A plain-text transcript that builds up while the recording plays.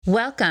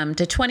Welcome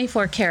to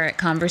 24 Karat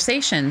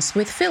Conversations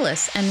with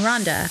Phyllis and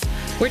Rhonda.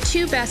 We're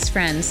two best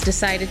friends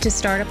decided to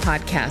start a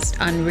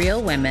podcast on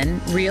real women,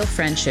 real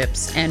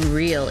friendships, and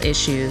real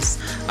issues.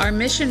 Our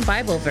mission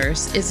Bible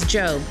verse is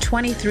Job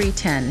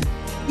 23:10.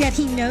 Yet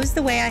he knows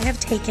the way I have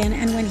taken,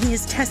 and when he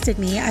has tested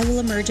me, I will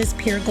emerge as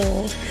pure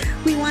gold.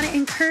 We want to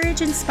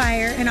encourage,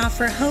 inspire, and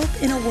offer hope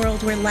in a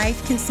world where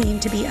life can seem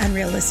to be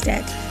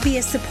unrealistic. Be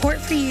a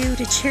support for you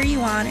to cheer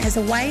you on as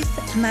a wife,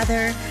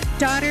 mother,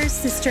 daughter,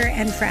 sister,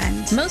 and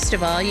friend. Most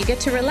of all, you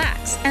get to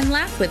relax and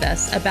laugh with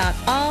us about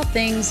all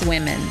things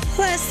women.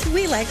 Plus,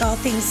 we like all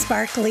things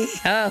sparkly.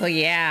 Oh,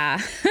 yeah.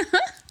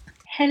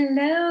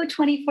 Hello,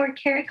 24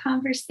 Karat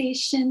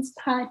Conversations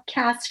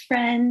podcast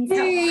friends.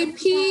 Hey,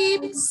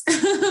 peeps,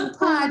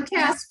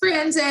 podcast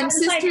friends and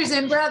sisters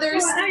and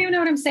brothers. I don't even know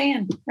what I'm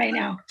saying right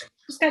now.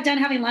 Just got done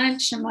having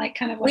lunch. I'm like,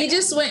 kind of like.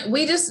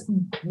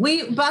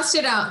 We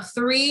busted out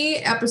 3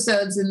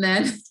 episodes and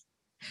then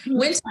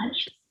went to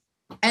lunch.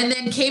 And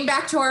then came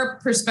back to our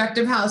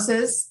prospective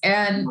houses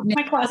and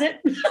my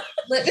closet.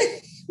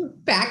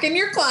 Back in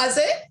your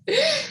closet.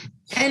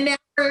 And now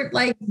we're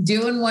like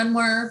doing one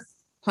more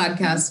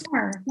podcast.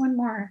 One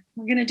more.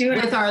 We're going to do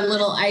it with our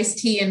little iced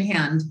tea in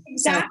hand.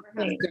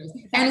 Exactly.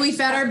 And we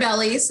fed our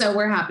bellies, so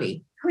we're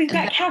happy. We've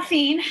got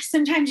caffeine.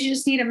 Sometimes you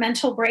just need a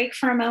mental break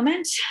for a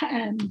moment.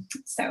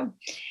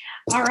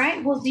 All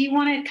right. Well, do you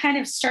want to kind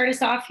of start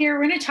us off here?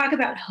 We're going to talk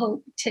about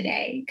hope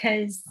today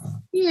because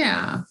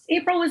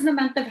April was the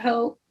month of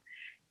hope.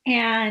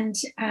 And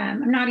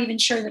I'm not even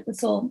sure that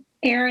this will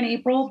air in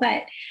April,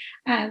 but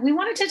we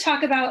wanted to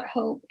talk about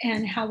hope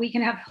and how we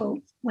can have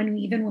hope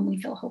even when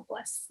we feel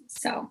hopeless.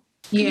 So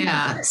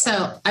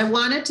I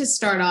wanted to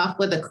start off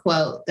with a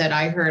quote that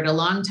I heard a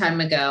long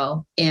time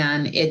ago,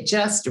 and it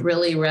just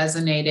really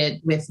resonated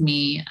with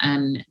me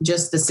and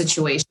just the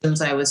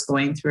situations I was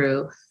going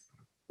through,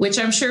 which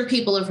I'm sure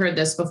people have heard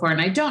this before, and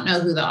I don't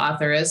know who the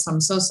author is, so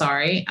I'm so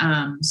sorry.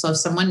 So if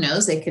someone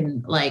knows, they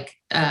can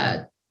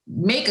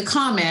make a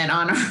comment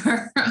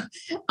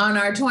on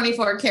our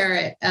 24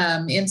 Karat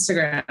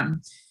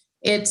Instagram.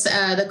 It's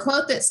the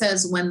quote that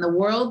says, "When the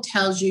world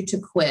tells you to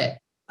quit,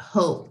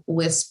 hope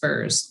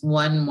whispers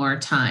one more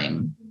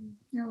time."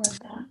 I love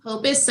that.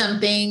 Hope is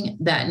something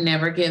that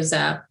never gives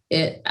up.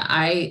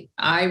 I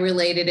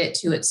related it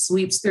to it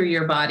sweeps through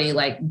your body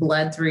like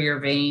blood through your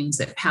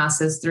veins. It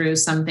passes through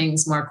some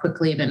things more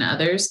quickly than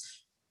others,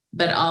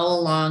 but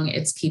all along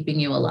it's keeping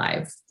you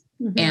alive.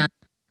 Mm-hmm. And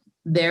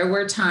there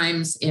were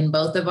times in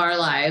both of our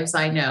lives,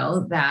 I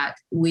know, that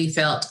we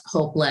felt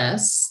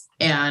hopeless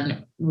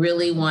and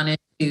really wanted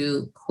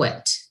to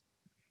quit.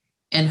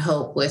 And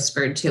hope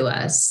whispered to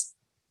us,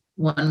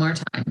 one more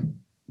time,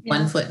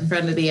 one foot in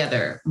front of the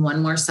other,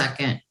 one more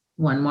second,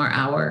 one more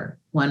hour,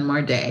 one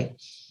more day.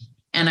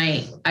 And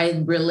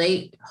I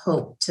relate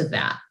hope to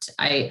that.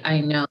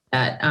 I know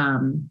that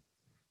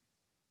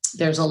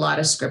there's a lot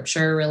of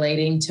scripture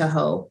relating to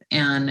hope,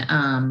 and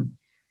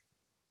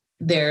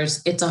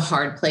it's a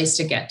hard place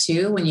to get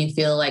to when you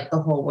feel like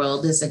the whole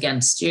world is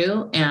against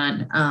you.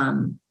 And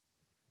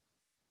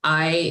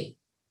I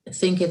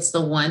think it's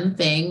the one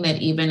thing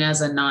that even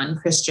as a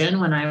non-Christian,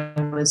 when I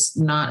was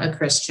not a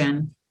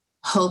Christian,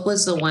 hope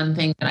was the one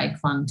thing that I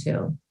clung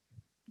to.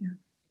 Yeah.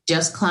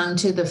 Just clung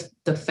to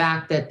the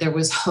fact that there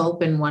was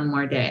hope in one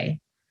more day.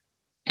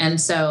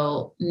 And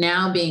so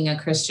now being a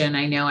Christian,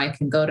 I know I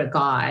can go to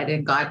God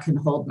and God can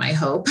hold my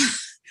hope.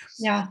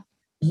 Yeah.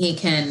 He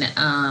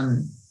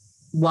can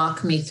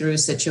walk me through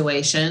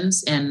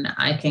situations and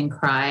I can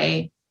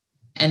cry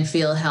and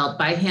feel held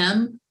by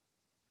him.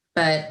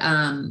 But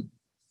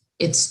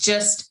it's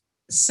just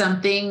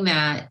something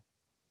that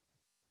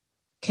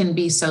can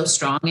be so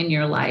strong in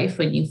your life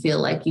when you feel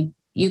like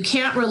you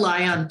can't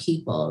rely on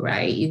people,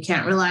 right? You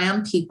can't rely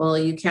on people.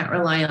 You can't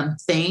rely on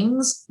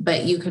things,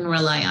 but you can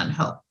rely on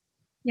hope.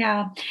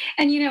 Yeah.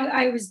 And,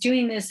 I was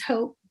doing this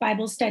Hope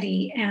Bible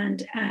study,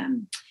 and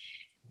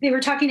they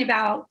were talking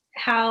about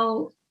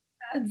how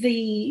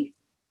the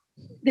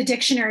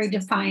dictionary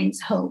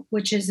defines hope,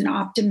 which is an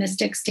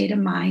optimistic state of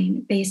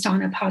mind based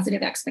on a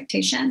positive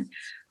expectation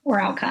or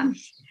outcome.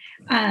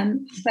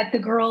 But the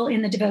girl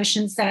in the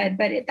devotion said,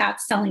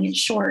 that's selling it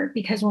short,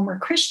 because when we're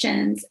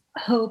Christians,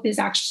 hope is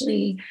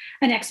actually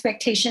an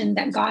expectation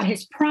that God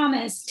has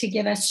promised to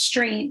give us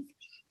strength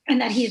and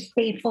that he is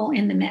faithful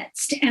in the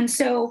midst. And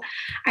so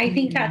I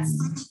think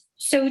that's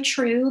so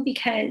true,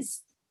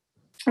 because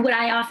what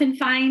I often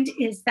find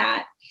is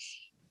that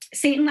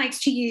Satan likes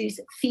to use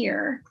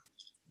fear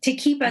to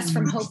keep us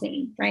from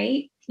hoping,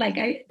 right?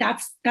 Like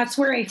that's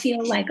where I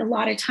feel like a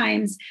lot of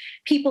times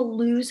people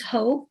lose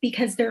hope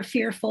because they're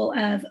fearful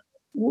of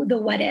the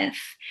what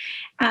if.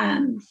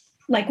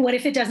 Like, what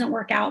if it doesn't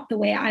work out the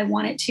way I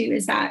want it to?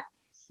 Is that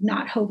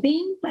not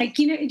hoping? Like,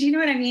 do you know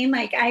what I mean?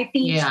 Like, I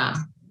think,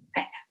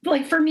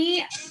 like for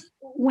me,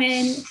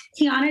 when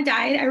Tiana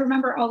died, I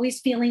remember always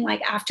feeling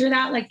like after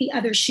that, like the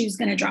other shoe's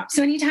going to drop.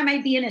 So anytime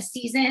I'd be in a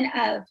season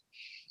of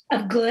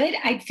of good,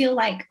 I'd feel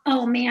like,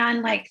 oh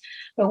man, like,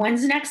 but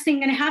when's the next thing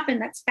going to happen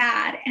that's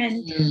bad?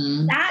 And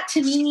that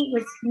to me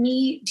was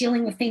me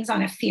dealing with things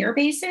on a fear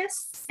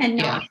basis, and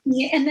not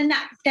and then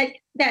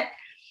that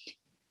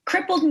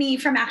crippled me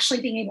from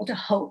actually being able to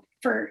hope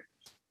for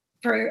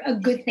a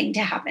good thing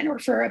to happen or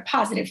for a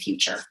positive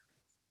future.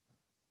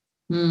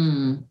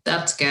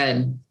 That's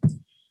good.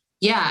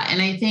 Yeah.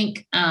 And I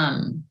think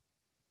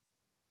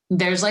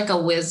there's like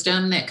a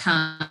wisdom that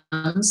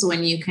comes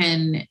when you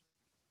can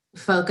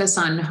focus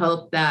on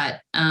hope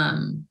that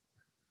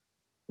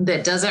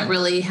that doesn't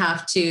really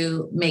have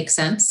to make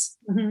sense.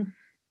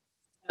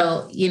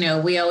 So,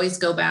 we always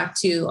go back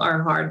to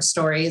our hard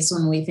stories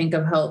when we think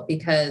of hope,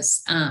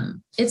 because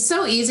it's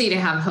so easy to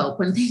have hope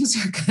when things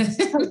are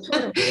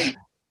good.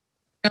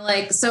 You're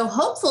like so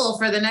hopeful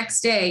for the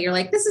next day. You're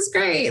like, this is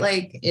great.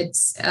 Like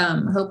it's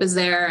hope is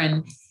there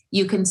and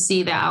you can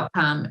see the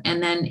outcome.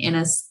 And then in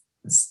a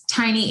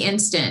tiny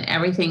instant,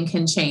 everything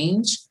can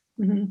change.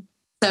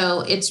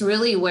 So it's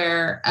really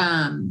where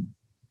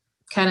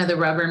kind of the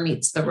rubber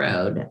meets the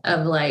road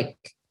of like,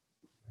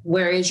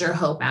 where is your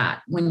hope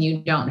at when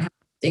you don't have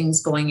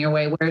things going your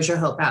way? Where's your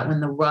hope at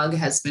when the rug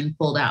has been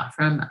pulled out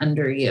from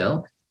under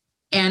you?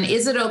 And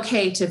is it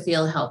okay to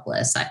feel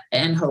helpless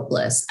and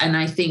hopeless? And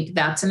I think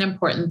that's an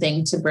important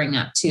thing to bring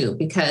up too,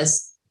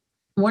 because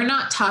we're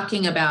not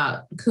talking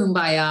about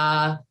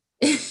kumbaya,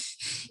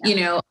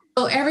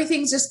 oh,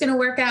 everything's just going to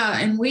work out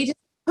and we just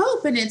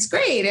hope and it's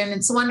great and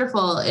it's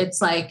wonderful.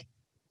 It's like,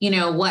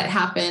 what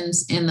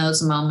happens in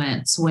those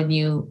moments when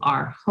you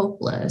are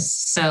hopeless?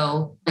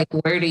 So like,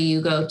 where do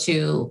you go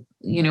to,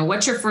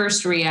 what's your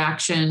first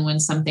reaction when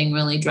something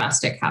really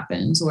drastic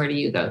happens? Where do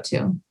you go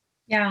to?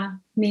 Yeah,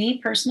 me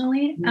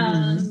personally,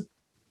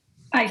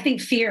 I think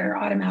fear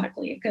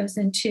automatically. It goes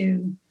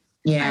into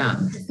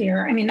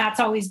fear. I mean, that's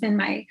always been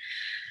my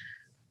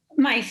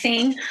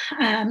thing.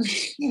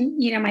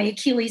 My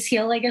Achilles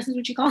heel, I guess is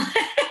what you call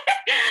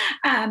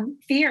it.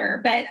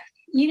 Fear. But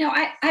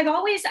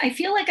I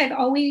feel like I've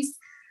always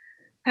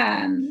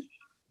kind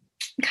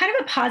of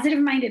a positive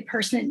minded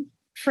person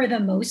for the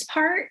most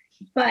part.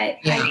 But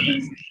I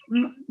think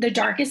the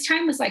darkest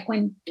time was like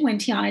when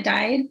Tiana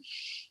died.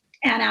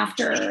 And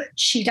after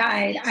she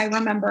died, I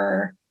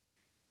remember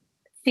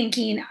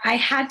thinking I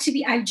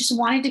just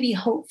wanted to be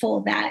hopeful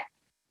that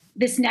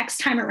this next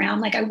time around,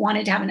 like I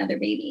wanted to have another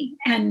baby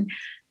and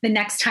the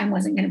next time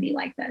wasn't going to be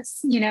like this.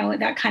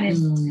 That kind of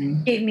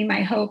gave me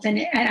my hope.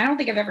 And I don't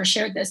think I've ever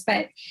shared this,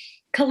 but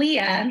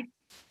Kalia,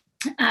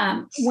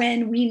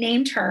 when we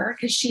named her,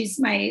 because she's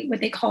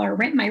what they call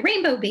my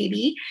rainbow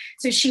baby.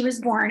 So she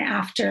was born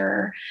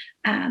after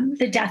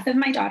the death of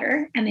my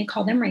daughter, and they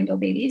call them rainbow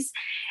babies.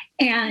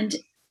 And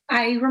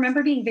I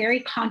remember being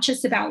very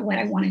conscious about what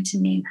I wanted to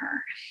name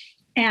her.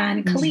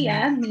 And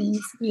Kalia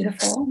means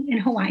beautiful in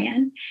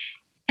Hawaiian,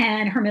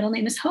 and her middle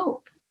name is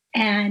Hope.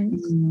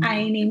 And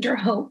I named her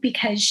Hope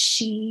because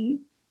she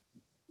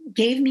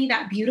gave me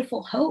that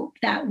beautiful hope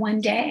that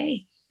one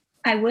day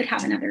I would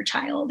have another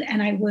child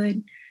and I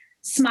would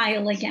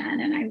smile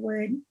again and I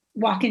would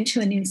walk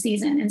into a new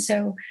season. And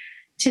so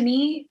to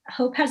me,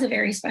 hope has a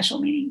very special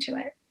meaning to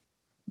it.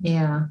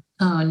 Yeah.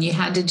 Oh, and you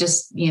had to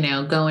just,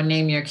 go and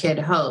name your kid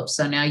Hope.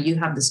 So now you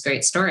have this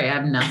great story. I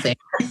have nothing.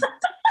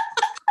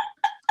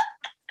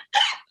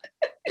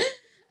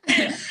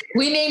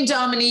 We named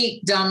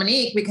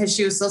Dominique because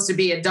she was supposed to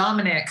be a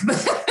Dominic.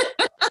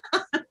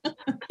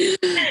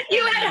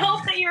 You had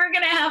hope that you were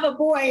going to have a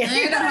boy. I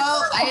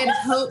had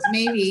hope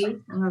maybe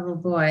I'll have a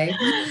boy.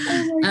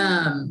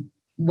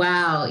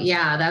 Wow.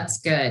 Yeah, that's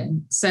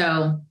good.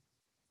 So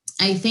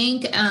I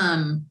think,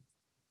 I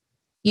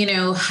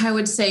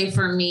would say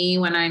for me,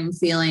 when I'm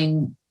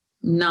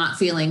not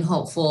feeling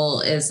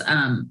hopeful is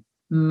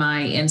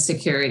my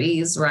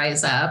insecurities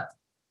rise up,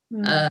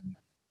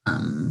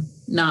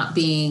 not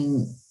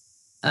being,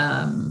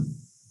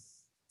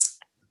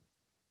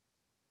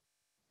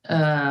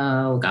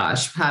 oh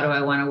gosh, how do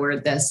I want to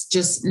word this?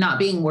 Just not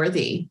being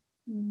worthy.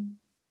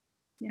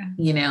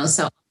 Yeah.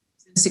 So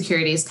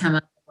insecurities come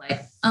up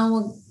like, oh,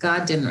 well,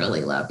 God didn't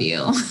really love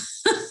you.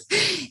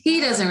 He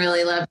doesn't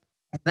really love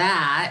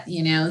that,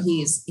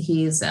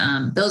 he's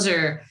those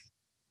are,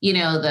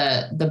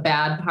 the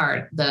bad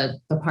part,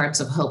 the parts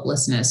of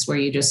hopelessness where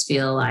you just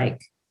feel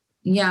like,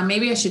 yeah,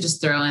 maybe I should just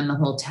throw in the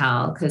whole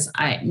towel because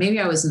maybe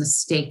I was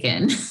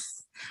mistaken.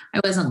 I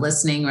wasn't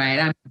listening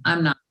right.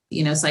 I'm not,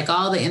 it's like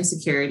all the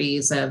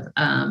insecurities of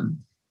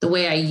the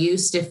way I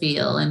used to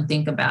feel and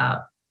think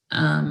about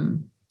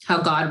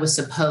how God was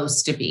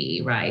supposed to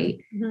be, right?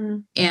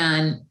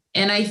 And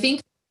I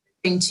think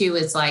thing too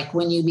is like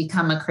when you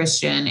become a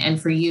Christian,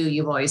 and for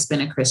you've always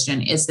been a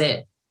Christian, is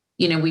that,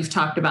 we've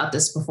talked about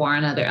this before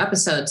in other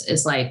episodes,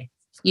 is like,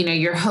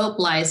 your hope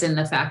lies in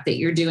the fact that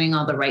you're doing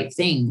all the right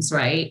things,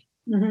 right?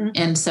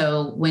 And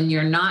so when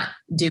you're not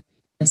doing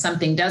and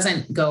something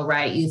doesn't go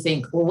right, you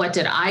think, well, what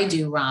did I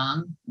do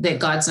wrong that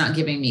God's not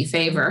giving me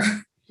favor?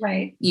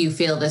 Right. You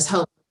feel this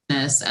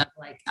hopelessness of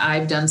like,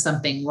 I've done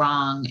something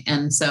wrong.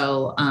 And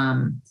so,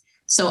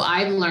 so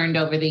I've learned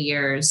over the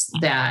years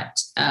that,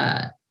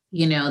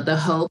 the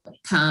hope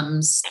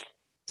comes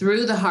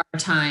through the hard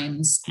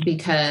times,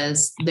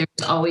 because there's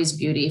always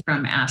beauty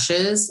from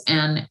ashes.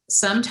 And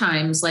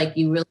sometimes, like,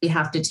 you really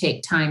have to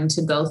take time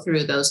to go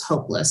through those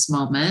hopeless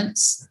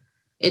moments.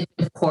 It's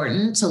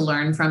important to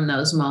learn from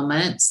those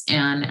moments.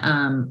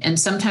 And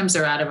sometimes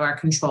they're out of our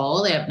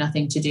control. They have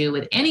nothing to do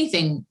with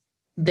anything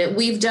that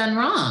we've done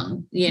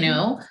wrong. You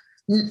know,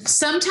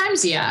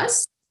 sometimes,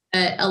 yes,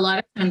 a lot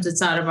of times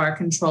it's out of our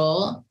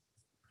control.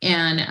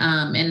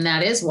 And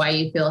that is why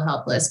you feel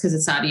helpless, because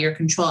it's out of your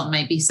control. It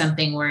might be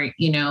something where,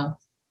 you know,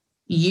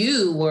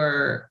 you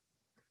were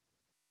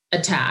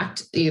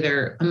attacked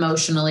either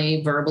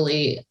emotionally,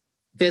 verbally,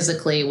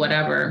 physically,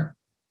 whatever,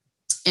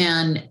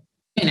 and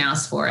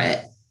ask for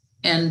it.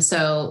 And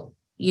so,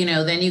 you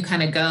know, then you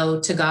kind of go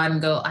to God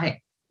and go,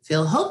 I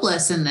feel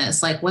hopeless in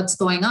this. Like, what's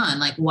going on?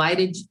 Like, why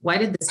did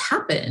this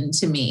happen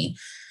to me?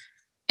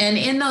 And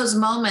in those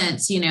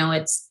moments, you know,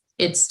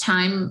 it's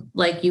time,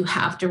 like, you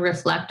have to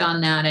reflect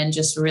on that and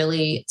just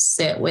really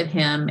sit with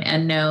him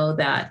and know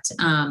that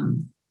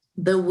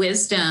the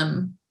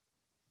wisdom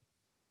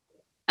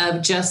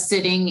of just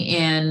sitting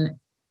in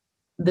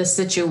the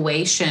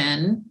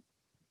situation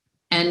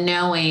and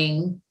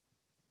knowing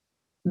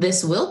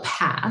this will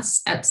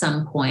pass at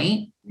some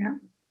point. Yeah.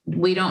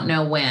 We don't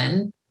know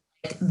when.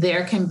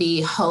 There can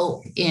be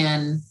hope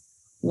in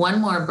one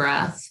more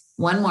breath,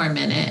 one more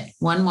minute,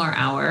 one more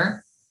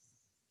hour.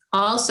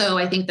 Also,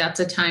 I think that's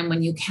a time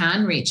when you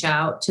can reach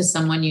out to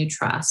someone you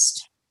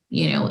trust,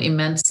 you know,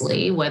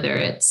 immensely, whether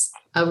it's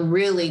a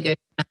really good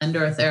friend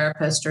or a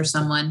therapist or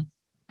someone,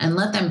 and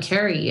let them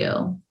carry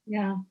you.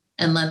 Yeah.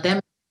 And let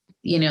them,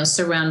 you know,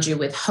 surround you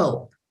with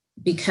hope,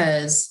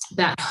 because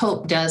that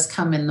hope does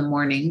come in the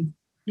morning.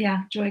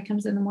 Yeah. Joy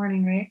comes in the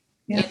morning, right?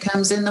 Yeah. It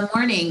comes in the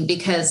morning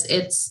because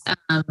it's,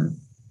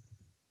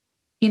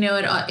 you know,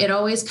 it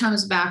always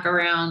comes back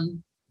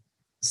around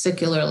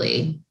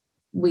circularly.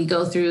 We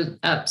go through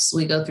ups,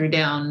 we go through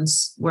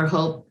downs, we're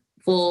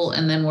hopeful,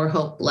 and then we're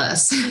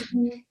hopeless.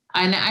 Mm-hmm.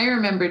 And I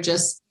remember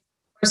just,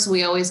 of course,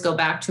 we always go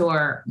back to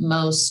our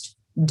most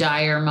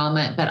dire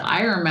moment, but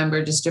I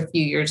remember just a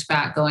few years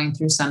back going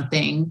through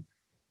something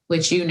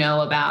which you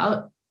know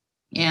about,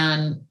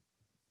 and,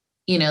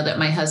 you know, that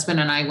my husband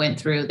and I went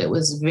through that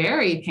was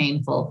very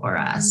painful for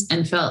us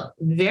and felt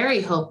very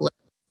hopeless.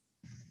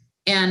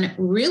 And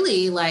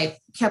really, like,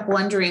 kept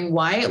wondering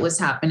why it was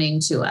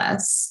happening to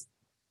us,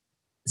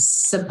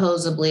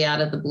 supposedly out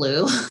of the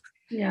blue.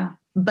 Yeah.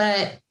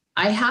 But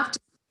I have to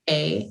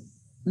say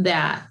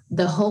that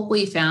the hope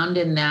we found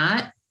in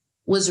that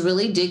was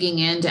really digging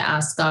in to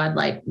ask God,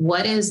 like,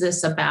 what is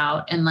this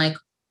about? And, like,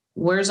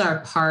 where's our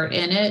part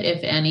in it,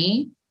 if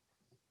any?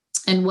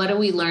 And what do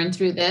we learn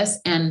through this?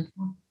 And,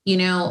 you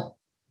know,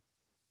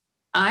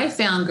 I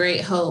found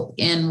great hope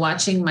in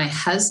watching my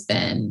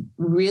husband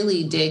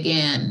really dig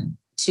in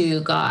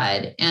to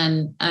God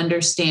and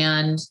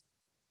understand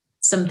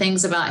some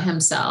things about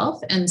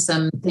himself and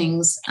some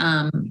things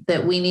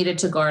that we needed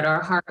to guard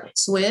our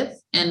hearts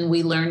with. And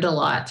we learned a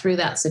lot through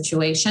that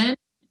situation.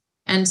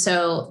 And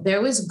so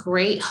there was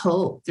great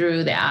hope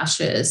through the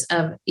ashes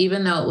of,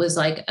 even though it was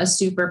like a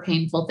super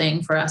painful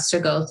thing for us to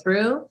go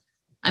through,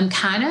 I'm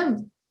kind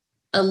of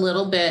a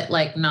little bit,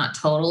 like, not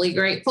totally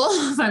grateful,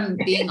 if I'm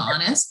being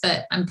honest,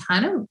 but I'm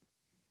kind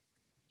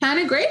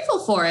of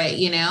grateful for it,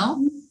 you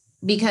know,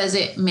 because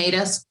it made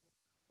us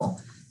grow.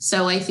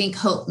 So I think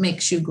hope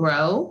makes you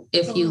grow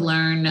if you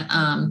learn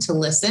to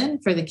listen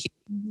for the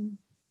cue.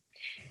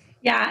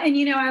 Yeah. And,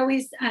 you know, I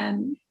always,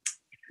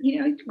 you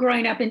know,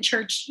 growing up in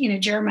church, you know,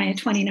 Jeremiah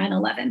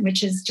 29:11,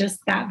 which is just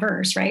that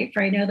verse, right?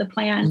 For I know the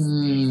plans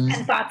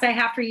and thoughts I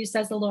have for you,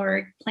 says the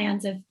Lord,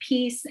 plans of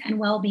peace and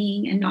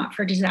well-being and not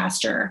for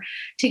disaster,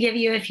 to give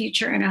you a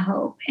future and a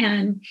hope.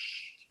 And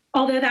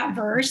although that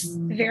verse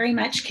very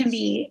much can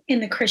be, in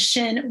the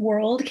Christian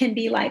world, can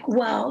be like,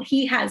 well,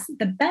 he has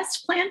the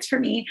best plans for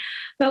me.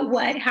 But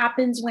what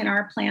happens when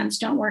our plans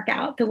don't work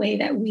out the way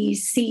that we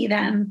see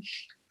them?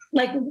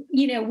 Like,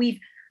 you know, we've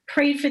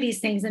prayed for these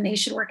things and they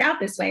should work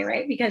out this way,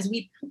 right? Because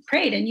we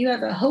prayed and you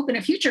have a hope and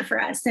a future for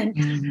us.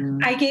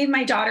 And I gave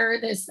my daughter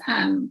this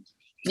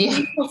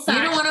you don't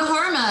want to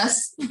harm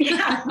us.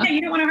 Yeah,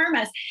 you don't want to harm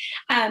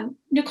us.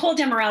 Nicole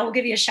Demerel will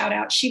give you a shout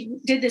out. She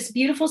did this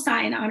beautiful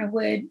sign on a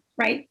wood,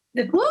 right?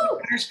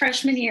 Her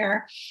freshman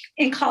year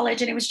in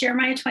college, and it was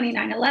Jeremiah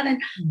 29:11.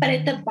 But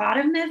at the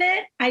bottom of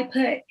it, I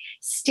put,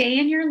 stay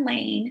in your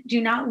lane, do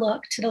not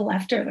look to the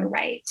left or the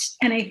right.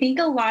 And I think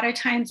a lot of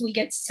times we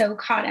get so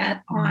caught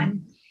up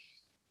on,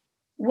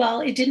 well,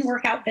 it didn't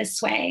work out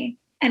this way.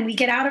 And we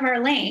get out of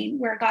our lane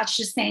where God's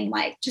just saying,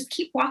 like, just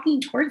keep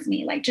walking towards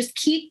me. Like, just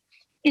keep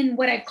in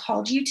what I've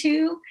called you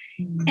to.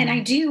 And I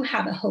do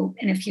have a hope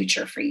and a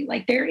future for you.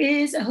 Like, there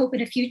is a hope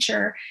and a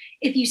future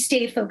if you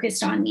stay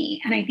focused on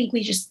me. And I think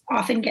we just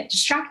often get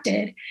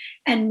distracted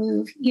and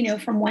move, you know,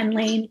 from one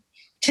lane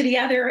to the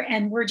other,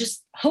 and we're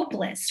just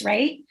hopeless,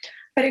 right?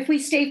 But if we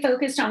stay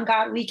focused on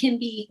God, we can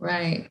be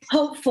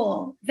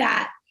hopeful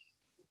that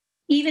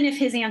even if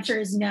his answer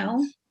is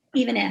no,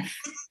 even if,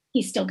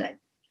 he's still good.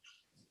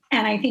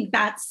 And I think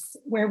that's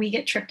where we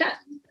get tripped up.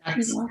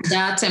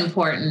 That's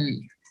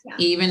important.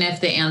 even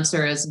if the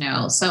answer is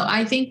no. So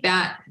I think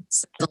that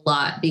says a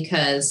lot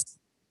because,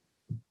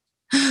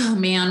 oh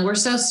man, we're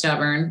so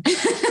stubborn.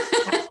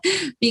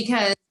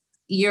 Because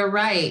you're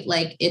right.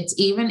 Like, it's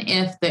even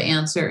if the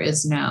answer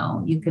is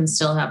no, you can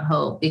still have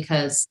hope,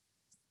 because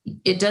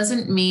it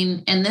doesn't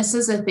mean, and this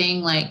is a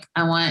thing, like,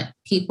 I want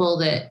people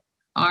that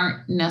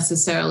aren't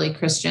necessarily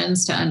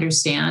Christians to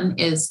understand,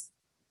 is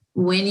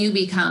when you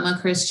become a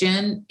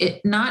Christian,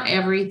 not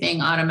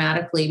everything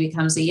automatically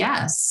becomes a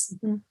yes.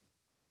 Mm-hmm.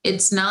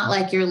 It's not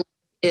like your life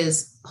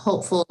is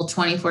hopeful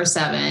 24/7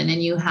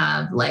 and you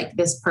have like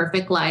this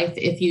perfect life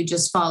if you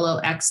just follow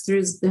X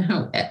through Z,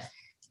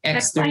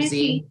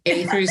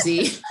 A through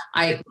Z.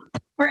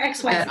 Or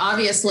X, Y, Z.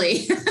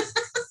 Obviously.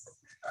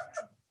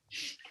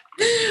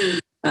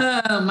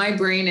 Oh, my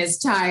brain is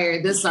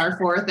tired. This is our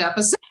 4th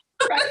episode.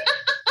 Right.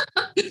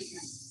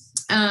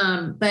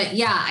 But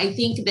yeah, I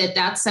think that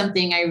that's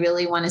something I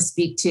really want to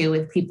speak to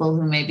with people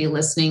who may be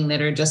listening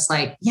that are just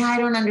like, yeah, I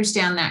don't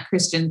understand that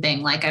Christian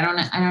thing. Like, I don't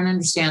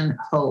understand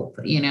hope,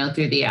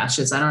 through the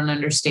ashes. I don't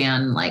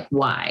understand like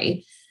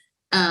why.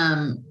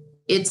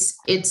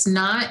 It's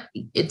not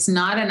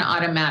an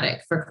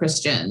automatic for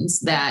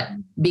Christians that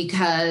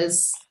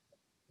because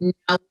now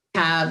we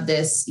have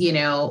this,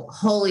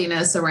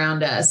 holiness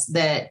around us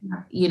that,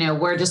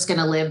 we're just going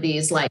to live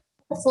these like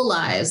full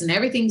lives and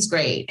everything's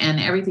great and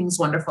everything's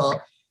wonderful.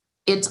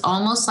 It's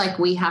almost like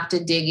we have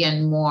to dig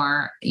in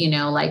more,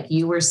 like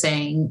you were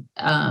saying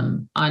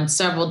on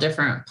several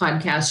different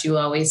podcasts, you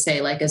always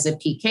say, like, as a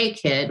PK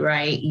kid,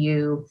 right,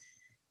 you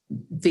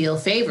feel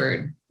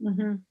favored.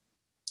 Mm-hmm.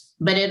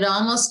 But it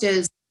almost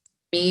is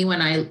me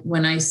when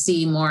I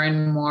see more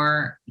and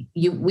more,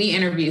 we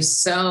interview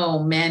so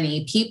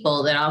many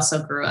people that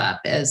also grew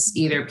up as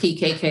either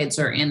PK kids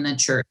or in the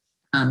church.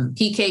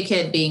 PK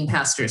kid being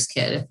pastor's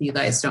kid, if you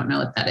guys don't know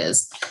what that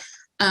is.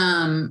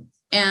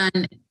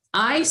 And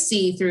I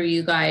see through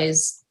you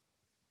guys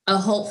a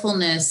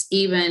hopefulness,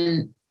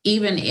 even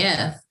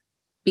if,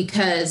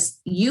 because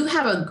you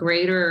have a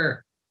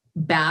greater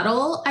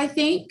battle, I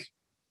think,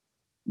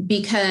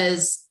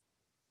 because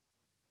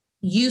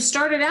you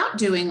started out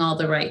doing all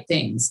the right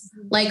things.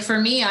 Like for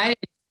me, I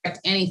didn't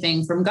expect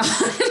anything from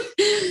God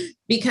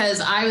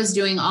because I was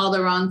doing all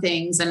the wrong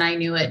things and I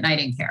knew it and I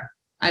didn't care.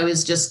 I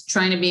was just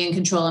trying to be in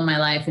control of my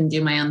life and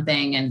do my own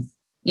thing and,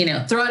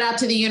 throw it out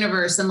to the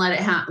universe and let it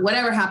happen.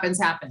 Whatever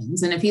happens,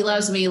 happens. And if he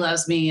loves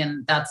me,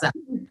 and that's that.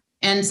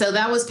 And so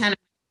that was kind of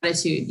my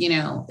attitude,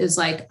 is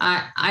like,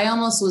 I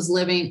almost was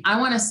living, I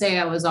want to say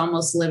I was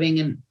almost living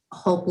in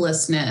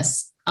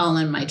hopelessness all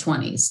in my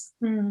 20s.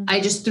 Mm. I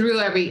just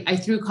I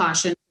threw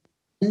caution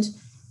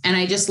and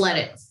I just let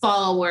it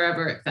fall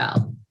wherever it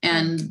fell.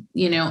 And,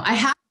 I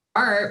had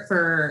heart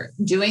for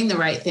doing the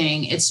right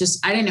thing. It's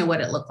just, I didn't know what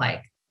it looked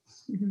like.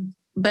 Mm-hmm.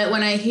 But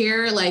when I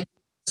hear like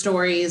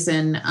stories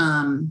and,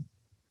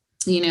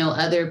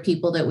 other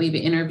people that we've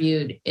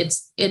interviewed,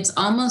 it's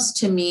almost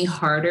to me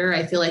harder.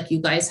 I feel like you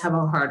guys have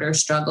a harder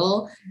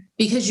struggle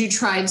because you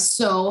tried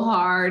so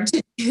hard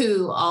to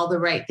do all the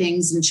right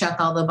things and check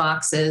all the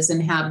boxes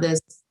and have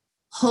this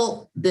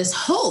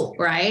hope,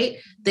 right?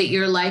 That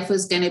your life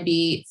was going to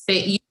be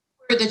fit. You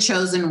were the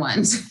chosen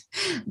ones.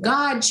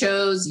 God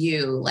chose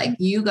you. Like,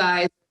 you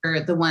guys are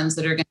the ones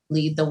that are going to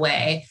lead the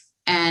way.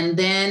 And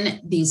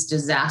then these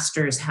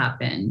disasters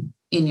happen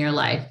in your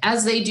life,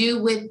 as they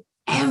do with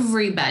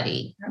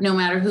everybody, no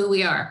matter who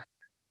we are,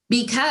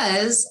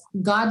 because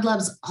God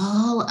loves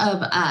all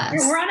of us.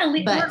 We're on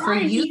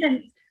an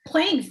even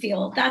playing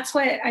field. That's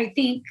what I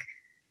think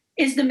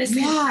is the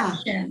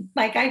misconception.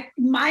 Yeah.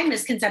 My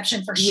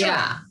misconception for sure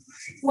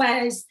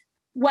was,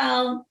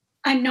 well,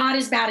 I'm not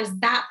as bad as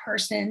that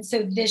person,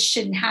 so this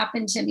shouldn't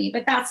happen to me.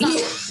 But that's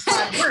not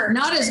how God works.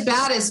 Not as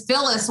bad as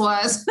Phyllis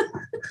was.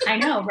 I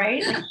know,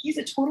 right? Like, he's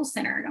a total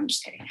sinner. And I'm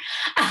just kidding.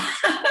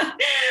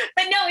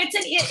 But no, it's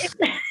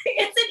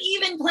an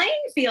even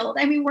playing field.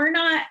 I mean, we're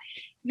not.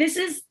 This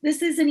is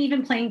an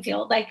even playing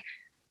field. Like,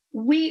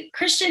 we,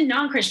 Christian,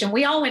 non-Christian,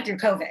 we all went through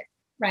COVID,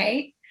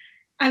 right?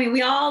 I mean,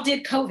 we all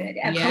did COVID.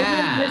 And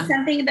COVID was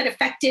something that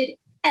affected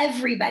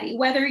everybody,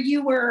 whether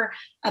you were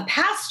a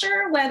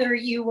pastor, whether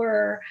you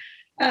were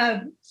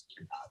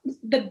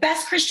the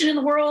best Christian in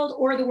the world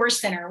or the worst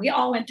sinner. We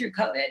all went through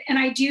COVID. And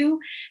I do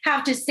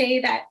have to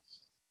say that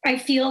I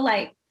feel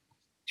like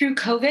through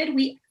COVID,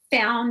 we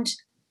found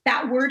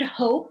that word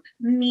hope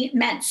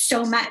meant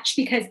so much,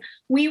 because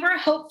we were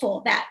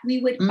hopeful that we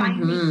would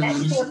finally get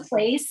to a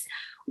place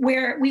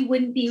where we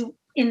wouldn't be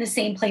in the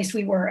same place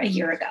we were a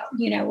year ago,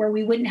 where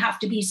we wouldn't have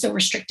to be so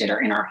restricted or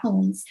in our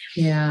homes.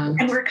 Yeah.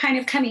 And we're kind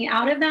of coming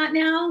out of that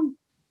now.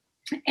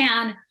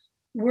 And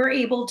we're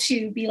able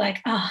to be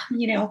like,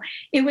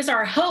 it was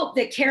our hope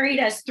that carried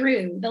us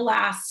through the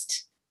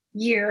last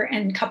year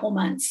and couple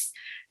months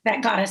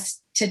that got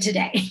us to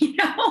today,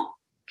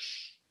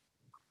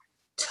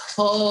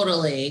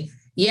 Totally.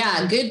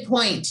 Yeah. Good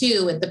point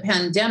too. With the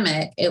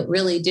pandemic, it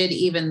really did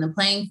even the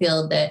playing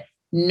field that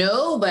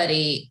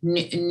nobody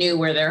knew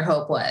where their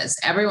hope was.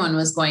 Everyone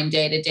was going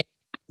day to day.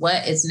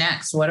 What is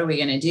next? What are we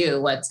going to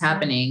do? What's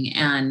happening?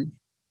 And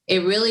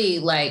it really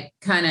like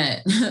kind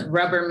of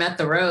rubber met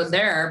the road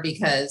there,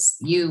 because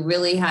you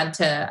really had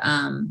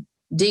to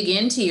dig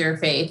into your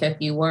faith. If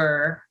you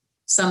were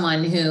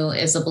someone who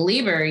is a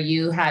believer,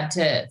 you had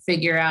to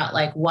figure out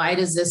like, why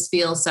does this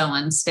feel so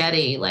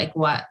unsteady? Like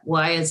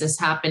why is this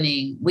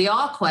happening? We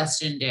all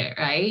questioned it,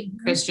 right?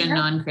 Mm-hmm. Christian,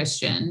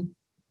 non-Christian.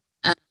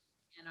 And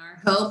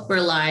our hope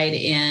relied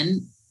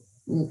in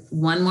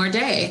one more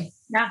day.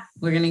 Yeah.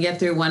 We're going to get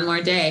through one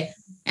more day.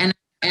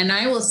 And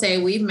I will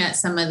say we've met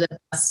some of the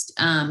best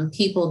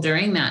people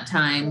during that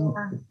time.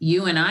 Yeah.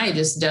 You and I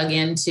just dug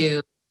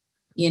into,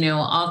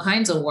 all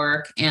kinds of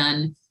work,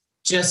 and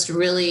just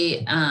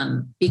really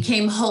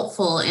became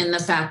hopeful in the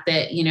fact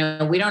that,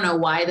 we don't know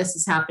why this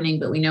is happening,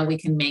 but we know we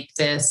can make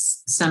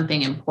this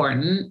something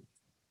important,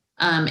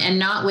 and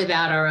not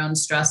without our own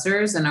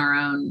stressors and our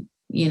own,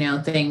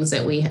 things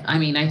that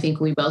I think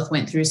we both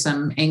went through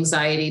some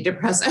anxiety,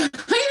 depression. I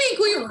think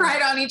we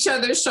cried on each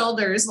other's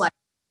shoulders, like,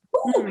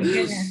 oh my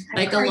goodness.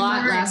 Like a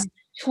lot last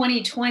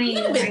 2020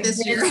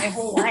 this year. My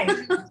whole life.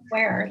 I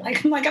swear.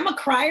 I'm a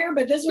crier,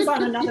 but this was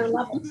on another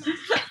level.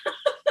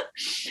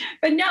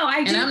 But no,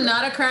 and I'm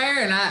not a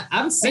crier, and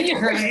I'm sick of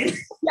crying.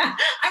 Yeah,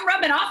 I'm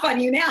rubbing off on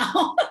you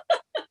now.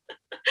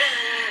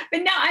 But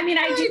no, I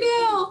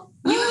know.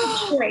 You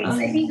have a choice.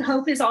 I think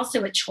hope is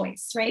also a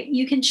choice, right?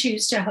 You can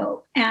choose to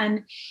hope.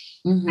 And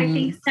I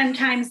think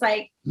sometimes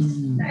I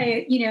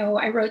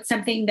wrote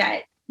something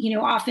that,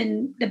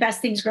 often the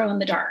best things grow in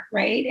the dark,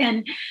 right?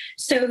 And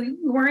so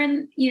we're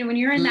in, when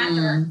you're in that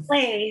dark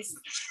place,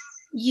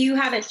 you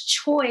have a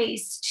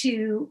choice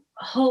to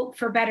hope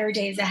for better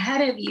days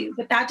ahead of you.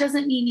 But that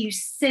doesn't mean you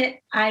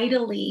sit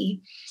idly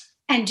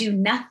and do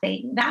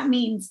nothing. That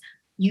means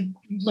you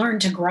learn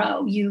to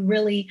grow. You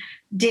really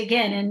dig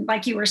in. And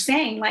like you were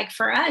saying, like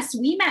for us,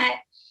 we met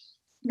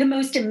the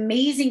most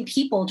amazing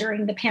people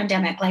during the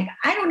pandemic. Like,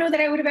 I don't know that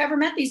I would have ever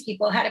met these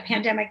people had a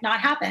pandemic not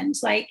happened.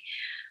 Like,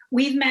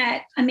 we've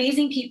met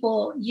amazing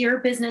people. Your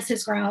business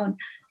has grown.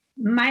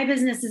 My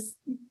business has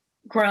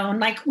grown.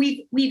 Like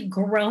we've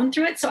grown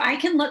through it. So I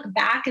can look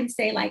back and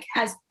say, like,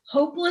 as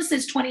hopeless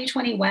as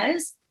 2020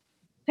 was,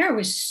 there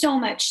was so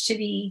much to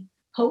be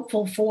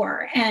hopeful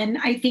for. And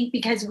I think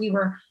because we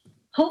were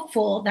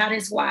hopeful, that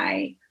is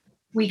why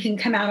we can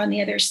come out on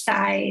the other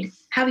side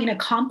having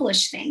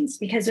accomplished things.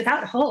 Because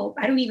without hope,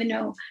 I don't even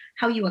know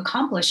how you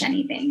accomplish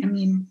anything. I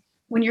mean,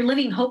 when you're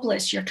living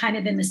hopeless, you're kind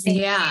of in the same.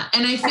 Yeah.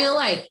 And I feel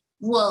like,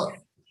 well,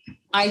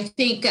 I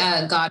think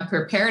God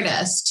prepared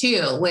us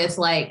too with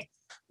like,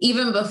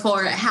 even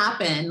before it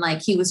happened,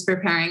 like he was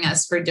preparing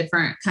us for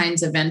different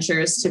kinds of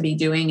ventures to be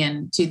doing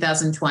in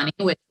 2020,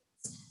 which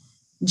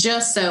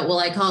just so, well,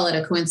 I call it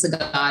a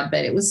coincidence of God,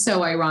 but it was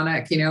so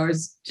ironic, I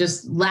was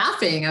just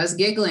laughing. I was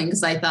giggling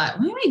because I thought,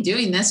 why am I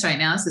doing this right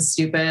now? This is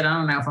stupid. I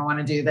don't know if I want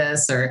to do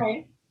this, or,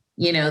 right.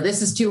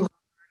 This is too hard.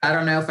 I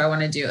don't know if I want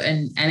to do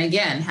it. And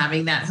again,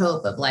 having that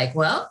hope of like,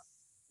 well,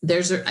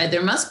 there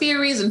must be a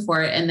reason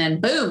for it. And then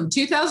boom,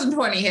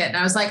 2020 hit. And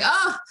I was like,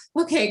 oh,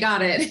 okay,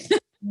 got it.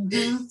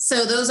 Mm-hmm.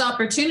 So those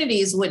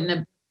opportunities wouldn't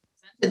have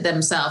presented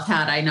themselves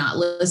had I not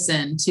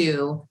listened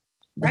to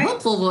the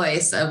hopeful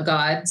voice of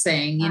God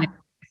saying,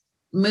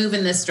 move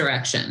in this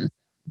direction.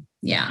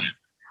 Yeah.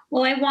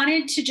 Well, I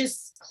wanted to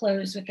just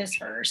close with this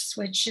verse,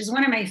 which is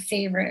one of my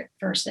favorite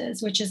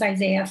verses, which is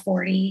Isaiah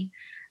 40,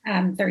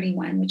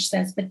 31, which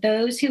says, but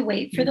those who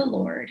wait for the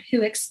Lord,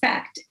 who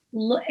expect,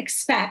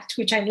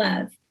 which I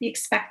love, the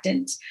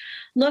expectant,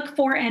 look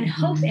for and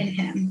hope in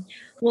him,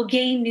 will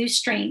gain new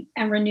strength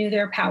and renew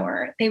their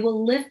power. They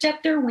will lift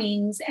up their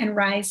wings and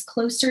rise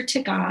closer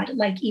to God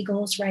like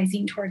eagles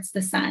rising towards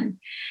the sun.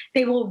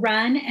 They will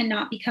run and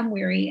not become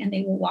weary, and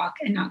they will walk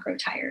and not grow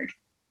tired.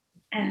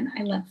 And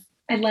I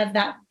love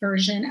that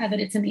version of it.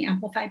 It's in the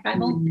Amplified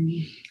Bible.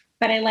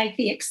 But I like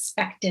the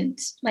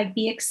expectant, like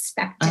be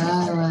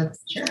expectant,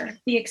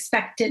 be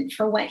expectant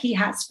for what he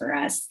has for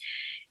us.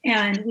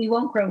 And we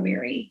won't grow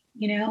weary,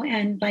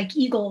 and like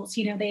eagles,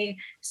 they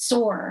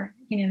soar,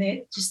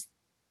 they just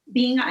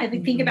I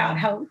think about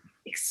how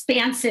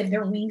expansive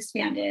their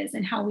wingspan is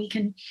and how we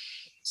can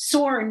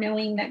soar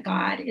knowing that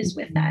God is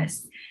with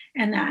us,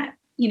 and that,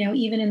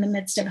 even in the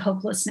midst of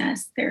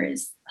hopelessness, there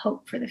is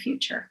hope for the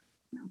future.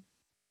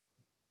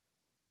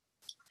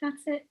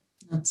 That's it.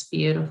 That's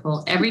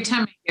beautiful. Every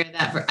time I hear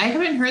that, I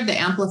haven't heard the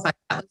Amplified.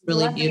 That was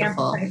really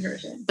beautiful.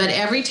 But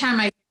every time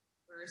I hear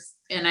the verse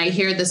and I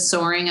hear the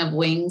soaring of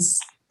wings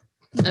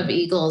of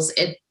eagles,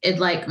 it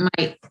like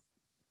my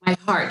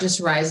heart just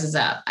rises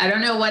up. I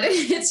don't know what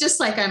it's just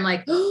like. I'm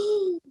like,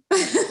 oh,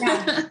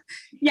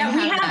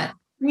 yeah.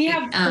 We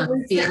have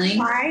feeling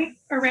fly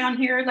around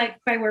here, like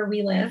by where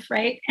we live,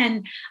 right?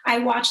 And I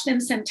watch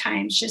them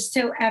sometimes just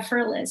so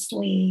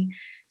effortlessly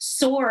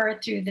soar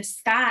through the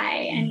sky,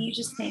 and you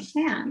just think,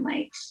 man,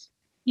 like,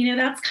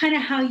 that's kind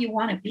of how you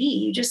want to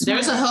be. You just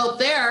there's a hope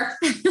there.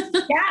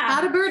 Yeah,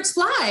 how do birds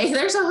fly?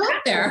 There's a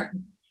hope there.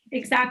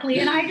 Exactly.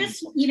 And I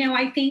just,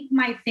 I think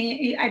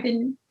I've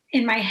been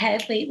in my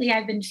head lately.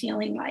 I've been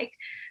feeling like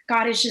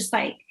God is just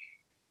like,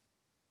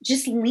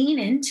 just lean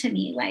into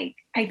me. Like,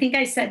 I think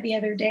I said the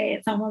other day,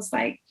 it's almost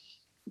like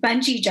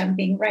bungee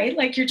jumping, right?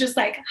 Like you're just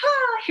like,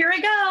 here I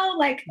go.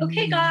 Like,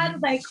 okay,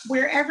 God, like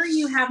wherever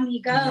you have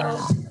me go,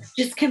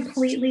 just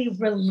completely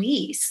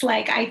release.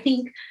 Like, I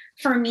think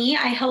for me,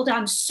 I held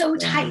on so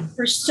tight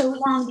for so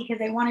long because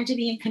I wanted to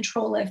be in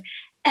control of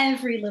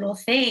every little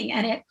thing.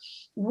 And it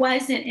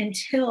wasn't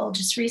until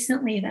just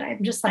recently that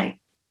I'm just like,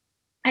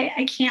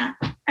 I can't,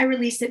 I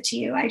release it to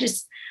you. I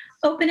just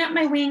open up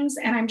my wings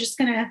and I'm just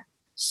going to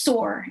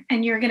soar,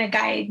 and you're going to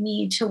guide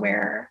me to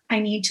where I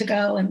need to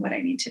go and what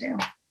I need to do.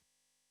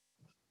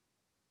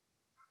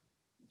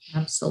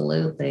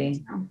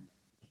 Absolutely. So,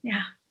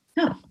 yeah.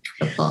 Oh.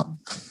 Beautiful.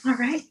 All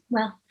right.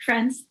 Well,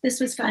 friends, this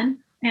was fun.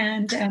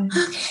 And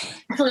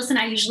Phyllis and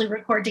I usually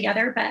record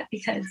together, but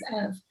because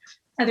of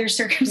other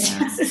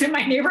circumstances in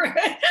my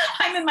neighborhood,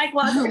 I'm in my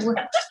closet.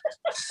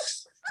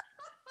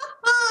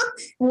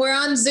 We're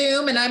on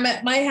Zoom and I'm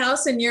at my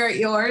house and you're at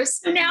yours.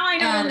 So now I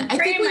know. And I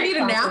think we need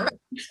a nap.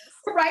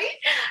 Right?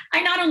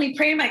 I not only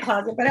pray in my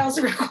closet, but I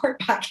also record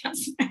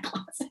podcasts in my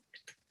closet.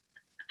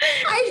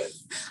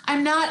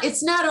 I'm not,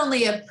 it's not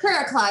only a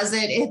prayer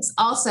closet, it's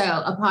also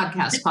a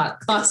podcast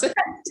closet.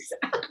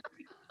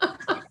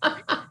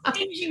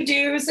 Things you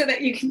do so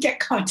that you can get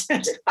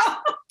content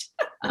out.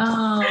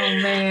 Oh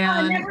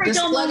man. Just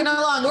plugging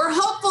along. We're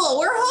hopeful.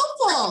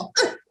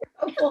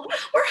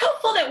 We're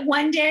hopeful that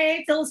one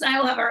day Phyllis and I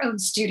will have our own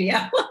studio.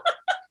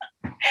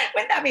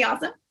 Wouldn't that be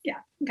awesome?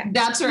 Yeah. Okay.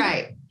 That's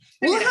right.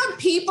 We'll have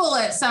people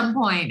at some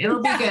point.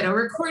 It'll be good. A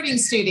recording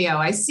studio.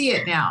 I see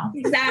it now.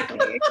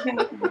 Exactly.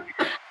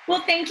 Well,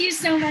 thank you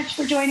so much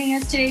for joining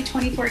us today,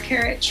 24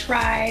 Karat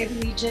Tribe.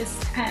 We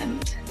just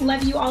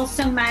love you all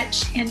so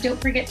much. And don't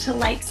forget to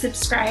like,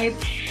 subscribe,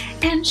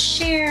 and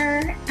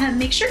share.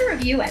 Make sure to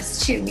review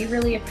us too. We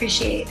really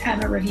appreciate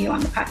a review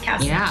on the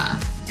podcast.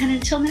 Yeah. And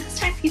until next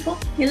time, people,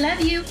 we love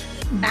you.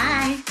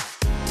 Bye.